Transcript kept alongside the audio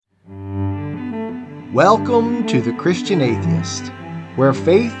Welcome to The Christian Atheist, where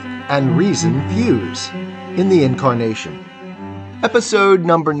faith and reason fuse in the Incarnation. Episode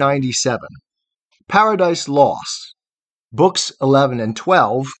number 97, Paradise Lost, Books 11 and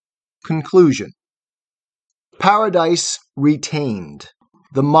 12, Conclusion. Paradise Retained,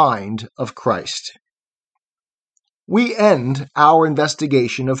 the Mind of Christ. We end our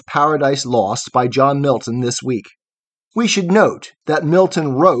investigation of Paradise Lost by John Milton this week. We should note that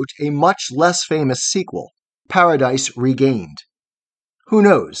Milton wrote a much less famous sequel, Paradise Regained. Who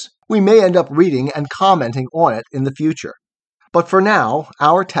knows, we may end up reading and commenting on it in the future. But for now,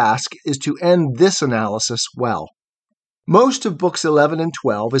 our task is to end this analysis well. Most of books 11 and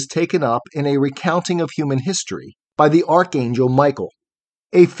 12 is taken up in a recounting of human history by the Archangel Michael,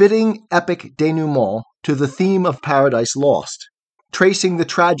 a fitting epic denouement to the theme of Paradise Lost, tracing the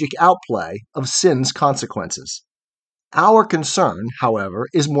tragic outplay of sin's consequences. Our concern, however,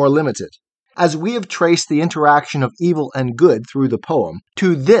 is more limited, as we have traced the interaction of evil and good through the poem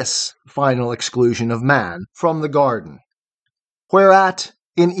to this final exclusion of man from the garden, whereat,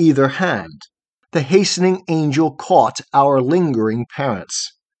 in either hand, the hastening angel caught our lingering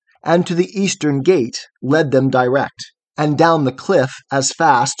parents, and to the eastern gate led them direct, and down the cliff as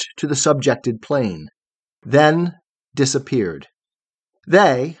fast to the subjected plain, then disappeared.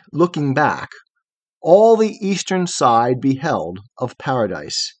 They, looking back, all the eastern side beheld of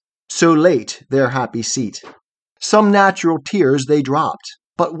paradise, so late their happy seat. Some natural tears they dropped,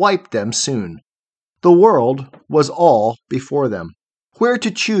 but wiped them soon. The world was all before them, where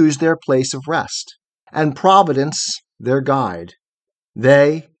to choose their place of rest, and Providence their guide.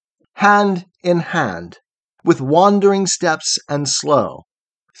 They, hand in hand, with wandering steps and slow,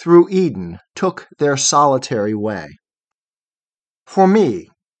 through Eden took their solitary way. For me,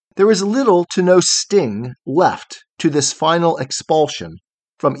 there is little to no sting left to this final expulsion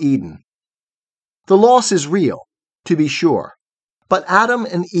from Eden. The loss is real, to be sure, but Adam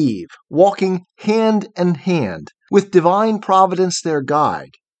and Eve, walking hand in hand with divine providence their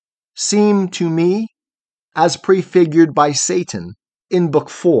guide, seem to me, as prefigured by Satan in Book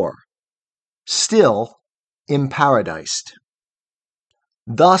 4, still imparadised.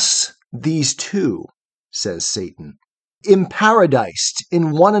 Thus these two, says Satan, imparadised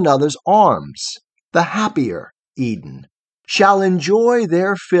in one another's arms, the happier Eden, shall enjoy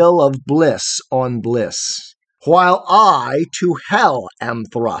their fill of bliss on bliss, while I to hell am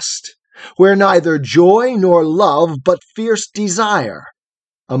thrust, where neither joy nor love but fierce desire,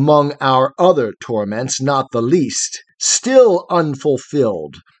 among our other torments not the least, still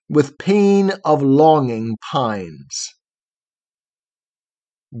unfulfilled, with pain of longing pines.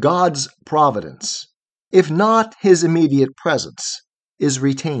 God's providence, if not his immediate presence, is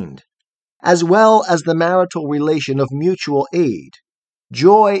retained, as well as the marital relation of mutual aid,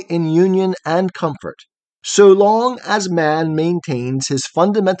 joy in union and comfort, so long as man maintains his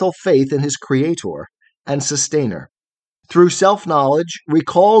fundamental faith in his Creator and Sustainer, through self-knowledge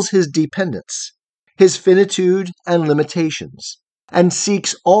recalls his dependence, his finitude and limitations, and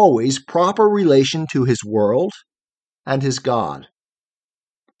seeks always proper relation to his world and his God.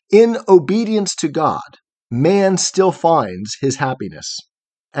 In obedience to God, man still finds his happiness,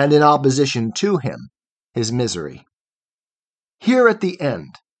 and in opposition to him, his misery. Here at the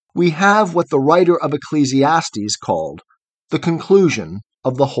end, we have what the writer of Ecclesiastes called the conclusion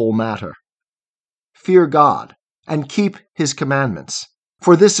of the whole matter. Fear God, and keep his commandments,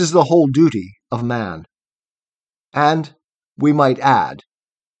 for this is the whole duty of man. And, we might add,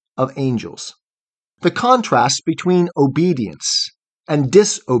 of angels. The contrast between obedience and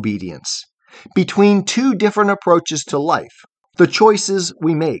disobedience, between two different approaches to life, the choices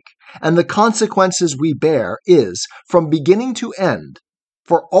we make, and the consequences we bear is, from beginning to end,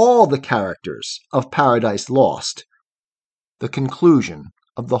 for all the characters of Paradise Lost, the conclusion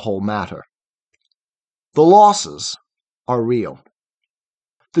of the whole matter. The losses are real.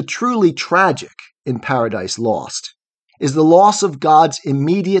 The truly tragic in Paradise Lost is the loss of God's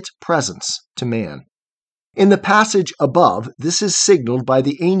immediate presence to man. In the passage above, this is signaled by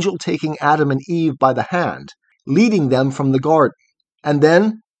the angel taking Adam and Eve by the hand, leading them from the garden, and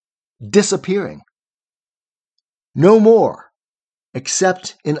then disappearing. No more,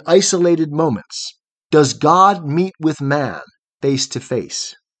 except in isolated moments, does God meet with man face to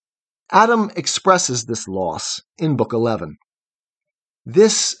face. Adam expresses this loss in Book 11.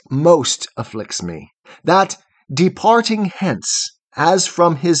 This most afflicts me, that, departing hence, as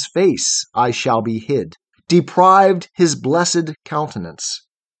from his face I shall be hid, deprived his blessed countenance.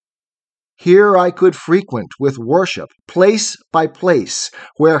 Here I could frequent with worship, place by place,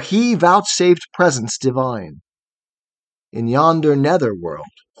 where he vouchsafed presence divine. In yonder nether world,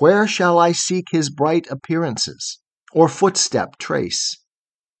 where shall I seek his bright appearances, or footstep trace?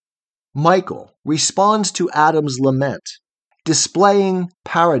 Michael responds to Adam's lament, displaying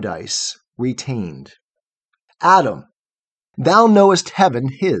paradise retained. Adam, thou knowest heaven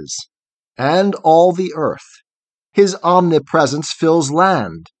his, and all the earth. His omnipresence fills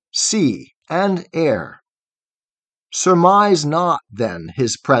land, sea, and air. Surmise not, then,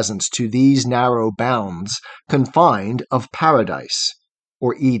 his presence to these narrow bounds confined of paradise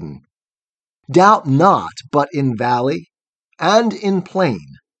or Eden. Doubt not but in valley and in plain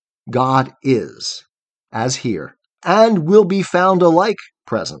God is, as here, and will be found alike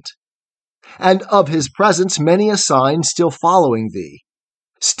present. And of his presence many a sign still following thee,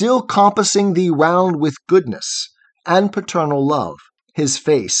 still compassing thee round with goodness and paternal love, his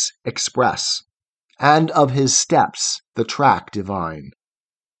face express, and of his steps the track divine.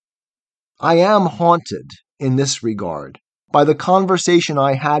 I am haunted in this regard by the conversation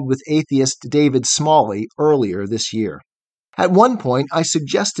I had with atheist David Smalley earlier this year. At one point, I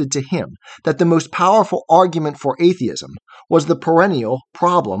suggested to him that the most powerful argument for atheism was the perennial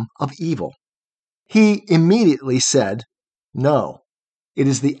problem of evil. He immediately said, "No, it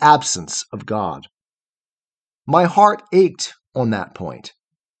is the absence of God." My heart ached on that point.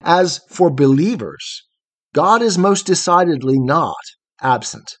 As for believers, God is most decidedly not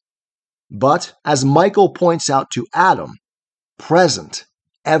absent, but, as Michael points out to Adam, present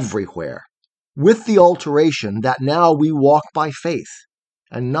everywhere, with the alteration that now we walk by faith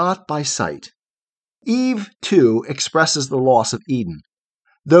and not by sight. Eve, too, expresses the loss of Eden,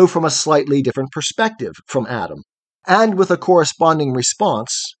 though from a slightly different perspective from Adam, and with a corresponding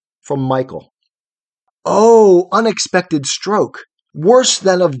response from Michael. Oh, unexpected stroke, worse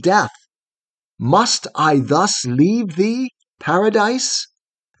than of death! Must I thus leave thee, paradise?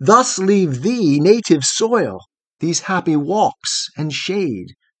 Thus leave thee, native soil, these happy walks and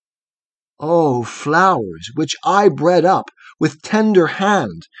shade? Oh, flowers, which I bred up with tender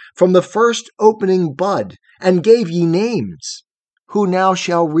hand from the first opening bud, and gave ye names, who now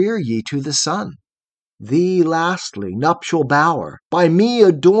shall rear ye to the sun? Thee, lastly, nuptial bower, by me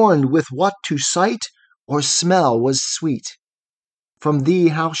adorned with what to sight or smell was sweet. From thee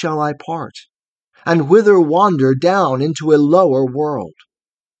how shall I part, and whither wander down into a lower world?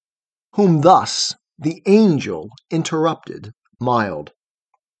 Whom thus the angel interrupted, mild.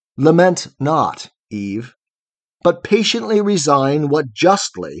 Lament not, Eve, but patiently resign what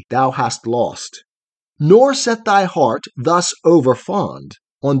justly thou hast lost, nor set thy heart thus overfond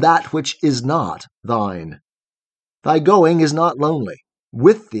on that which is not thine. Thy going is not lonely.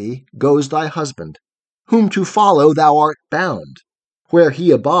 With thee goes thy husband, whom to follow thou art bound. Where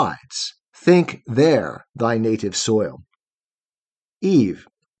he abides, think there thy native soil. Eve,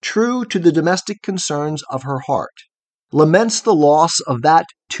 true to the domestic concerns of her heart, laments the loss of that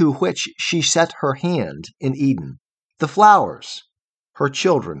to which she set her hand in Eden, the flowers, her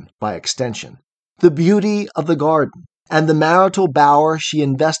children by extension, the beauty of the garden, and the marital bower she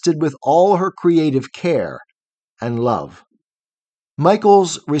invested with all her creative care and love.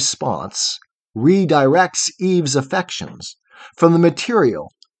 Michael's response redirects Eve's affections from the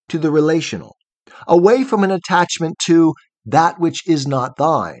material to the relational, away from an attachment to that which is not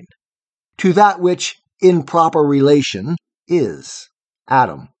thine, to that which, in proper relation, is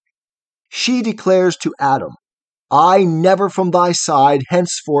Adam. She declares to Adam, I never from thy side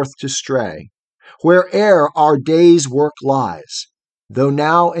henceforth to stray, where'er our day's work lies, though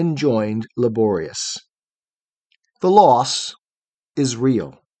now enjoined laborious. The loss is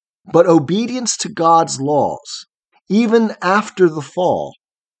real, but obedience to God's laws, even after the fall,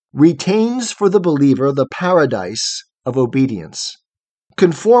 retains for the believer the paradise of obedience,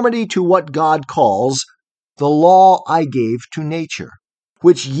 conformity to what God calls the law I gave to nature,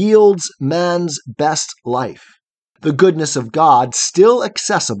 which yields man's best life, the goodness of God still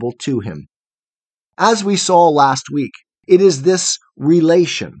accessible to him. As we saw last week, it is this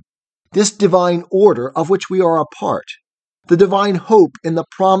relation, this divine order of which we are a part, the divine hope in the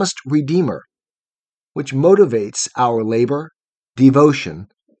promised Redeemer, which motivates our labor, devotion,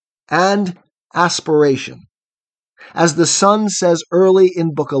 and aspiration. As the Son says early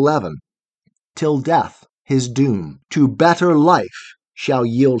in Book 11, till death his doom to better life shall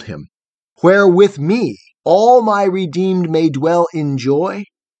yield him, where with me all my redeemed may dwell in joy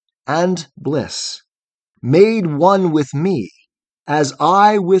and bliss, made one with me, as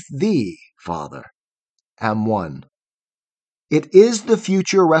I with thee, Father, am one. It is the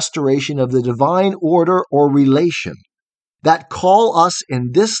future restoration of the divine order or relation that call us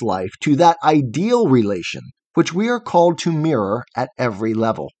in this life to that ideal relation which we are called to mirror at every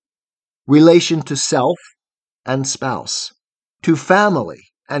level. Relation to self, and spouse, to family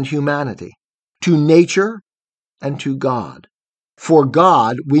and humanity, to nature and to God. For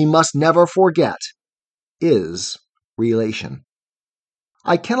God, we must never forget, is relation.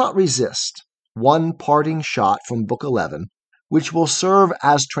 I cannot resist one parting shot from Book 11, which will serve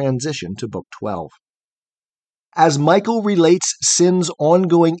as transition to Book 12. As Michael relates sin's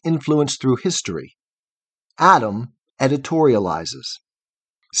ongoing influence through history, Adam editorializes.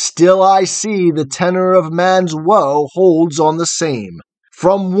 Still I see the tenor of man's woe holds on the same,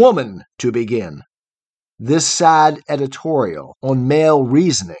 from woman to begin. This sad editorial on male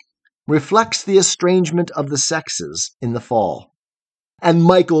reasoning reflects the estrangement of the sexes in the fall, and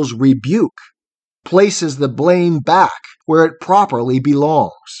Michael's rebuke places the blame back where it properly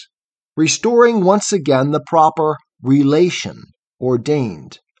belongs, restoring once again the proper relation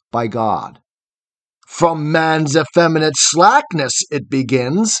ordained by God. From man's effeminate slackness it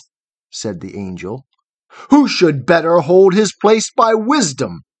begins, said the angel, who should better hold his place by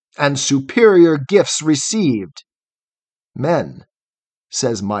wisdom and superior gifts received. Men,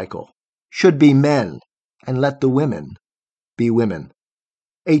 says Michael, should be men, and let the women be women.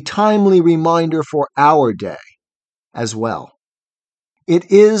 A timely reminder for our day as well. It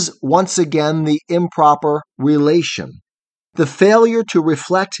is once again the improper relation, the failure to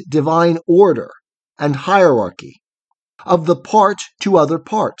reflect divine order and hierarchy of the part to other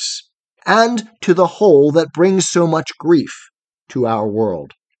parts, and to the whole that brings so much grief to our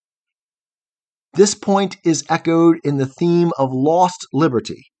world. This point is echoed in the theme of lost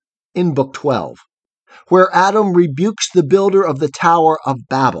liberty in Book 12, where Adam rebukes the builder of the Tower of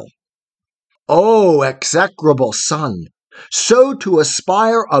Babel. O execrable son, so to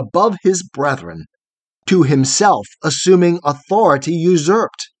aspire above his brethren, to himself assuming authority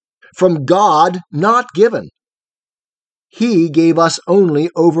usurped, from God not given. He gave us only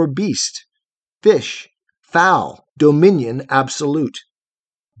over beast, fish, fowl, dominion absolute.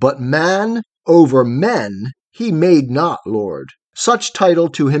 But man over men he made not Lord, such title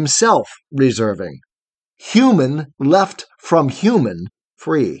to himself reserving. Human left from human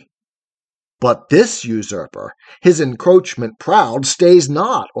free. But this usurper, his encroachment proud, stays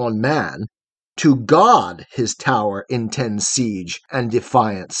not on man. To God his tower intends siege and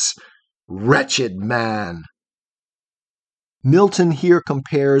defiance. Wretched man! Milton here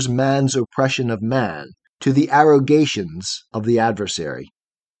compares man's oppression of man to the arrogations of the adversary.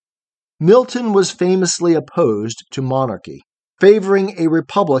 Milton was famously opposed to monarchy, favoring a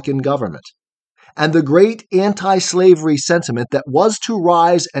republican government, and the great anti-slavery sentiment that was to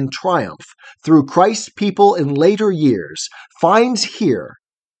rise and triumph through Christ's people in later years finds here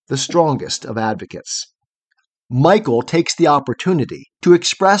the strongest of advocates. Michael takes the opportunity to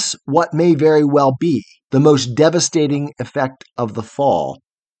express what may very well be the most devastating effect of the fall.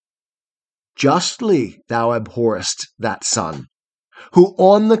 Justly thou abhorrest that son, who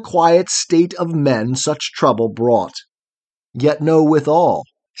on the quiet state of men such trouble brought. Yet know withal,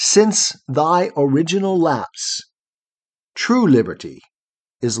 since thy original lapse, true liberty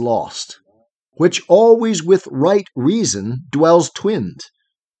is lost, which always with right reason dwells twinned,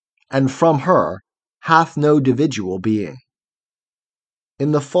 and from her hath no individual being.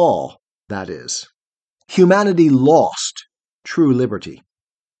 In the fall, that is, humanity lost true liberty.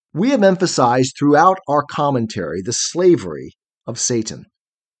 We have emphasized throughout our commentary the slavery of Satan,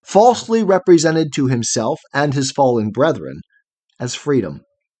 falsely represented to himself and his fallen brethren as freedom,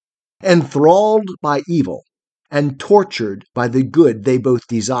 enthralled by evil and tortured by the good they both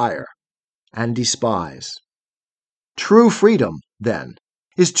desire and despise. True freedom, then,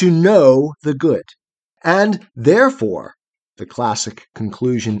 is to know the good, and therefore, the classic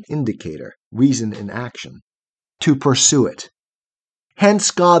conclusion indicator, reason in action, to pursue it.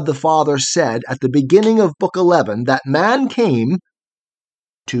 Hence God the Father said at the beginning of Book 11 that man came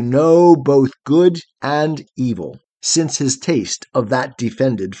to know both good and evil, since his taste of that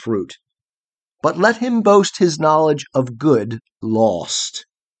defended fruit. But let him boast his knowledge of good lost,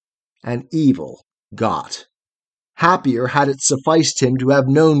 and evil got. Happier had it sufficed him to have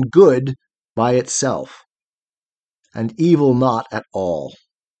known good by itself, and evil not at all.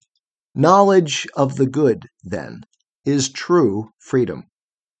 Knowledge of the good, then, is true freedom,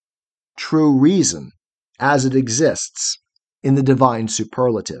 true reason as it exists in the divine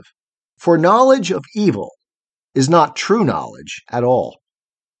superlative. For knowledge of evil is not true knowledge at all,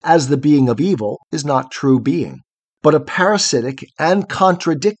 as the being of evil is not true being, but a parasitic and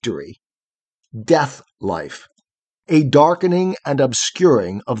contradictory death life, a darkening and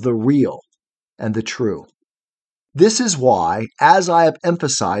obscuring of the real and the true. This is why, as I have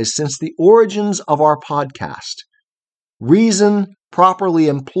emphasized since the origins of our podcast, reason properly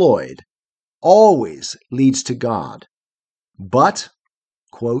employed always leads to God. But,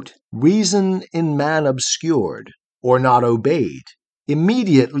 quote, reason in man obscured, or not obeyed,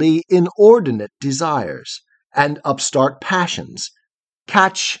 immediately inordinate desires and upstart passions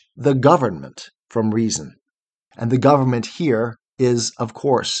catch the government from reason. And the government here is, of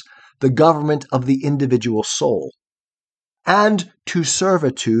course, the government of the individual soul. And to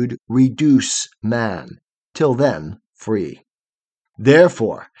servitude reduce man, till then free.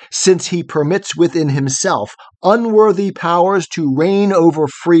 Therefore, since he permits within himself unworthy powers to reign over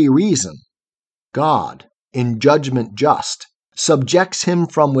free reason, God, in judgment just, subjects him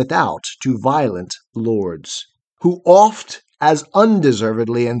from without to violent lords, who oft as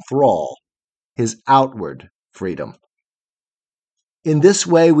undeservedly enthrall his outward freedom. In this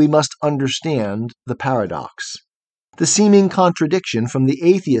way we must understand the paradox, the seeming contradiction from the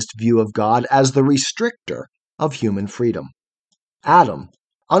atheist view of God as the restrictor of human freedom. Adam,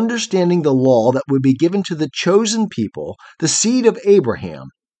 understanding the law that would be given to the chosen people, the seed of Abraham,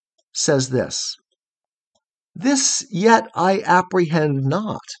 says this, "This yet I apprehend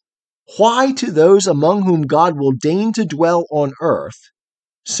not, why to those among whom God will deign to dwell on earth,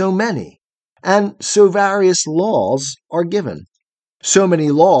 so many and so various laws are given. So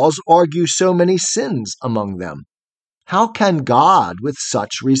many laws argue so many sins among them. How can God with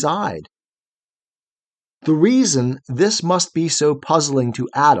such reside?" The reason this must be so puzzling to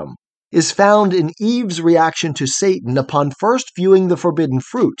Adam is found in Eve's reaction to Satan upon first viewing the forbidden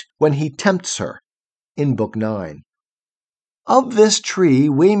fruit when he tempts her in Book 9. "Of this tree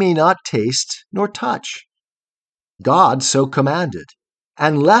we may not taste nor touch. God so commanded,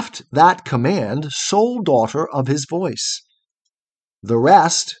 and left that command sole daughter of his voice. The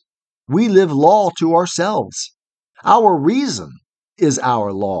rest, we live law to ourselves. Our reason is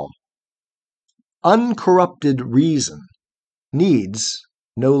our law. Uncorrupted reason needs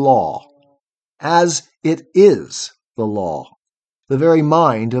no law, as it is the law, the very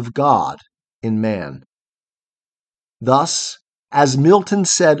mind of God in man. Thus, as Milton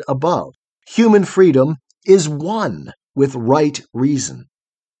said above, human freedom is one with right reason.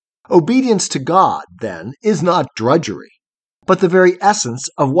 Obedience to God, then, is not drudgery, but the very essence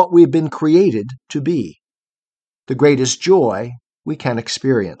of what we have been created to be, the greatest joy we can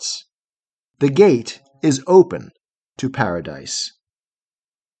experience. The gate is open to paradise.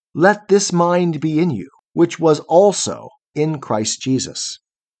 Let this mind be in you, which was also in Christ Jesus.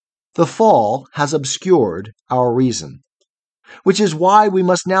 The fall has obscured our reason, which is why we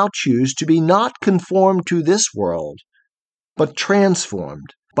must now choose to be not conformed to this world, but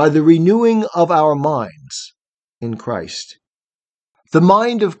transformed by the renewing of our minds in Christ. The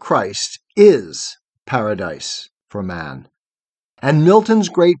mind of Christ is paradise for man. And Milton's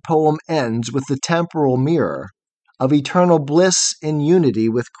great poem ends with the temporal mirror of eternal bliss in unity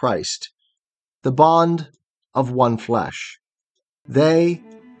with Christ, the bond of one flesh. They,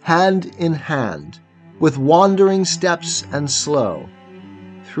 hand in hand, with wandering steps and slow,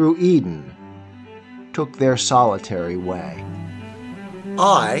 through Eden took their solitary way.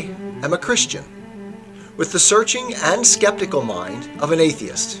 I am a Christian, with the searching and skeptical mind of an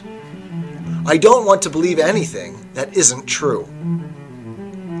atheist. I don't want to believe anything that isn't true.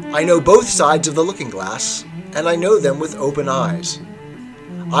 I know both sides of the looking glass, and I know them with open eyes.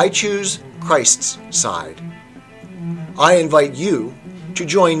 I choose Christ's side. I invite you to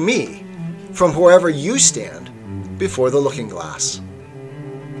join me from wherever you stand before the looking glass.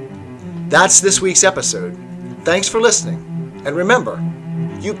 That's this week's episode. Thanks for listening, and remember,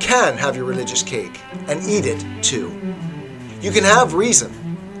 you can have your religious cake and eat it too. You can have reason,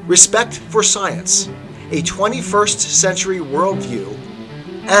 respect for science, a 21st century worldview,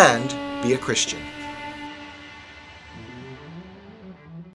 and be a Christian.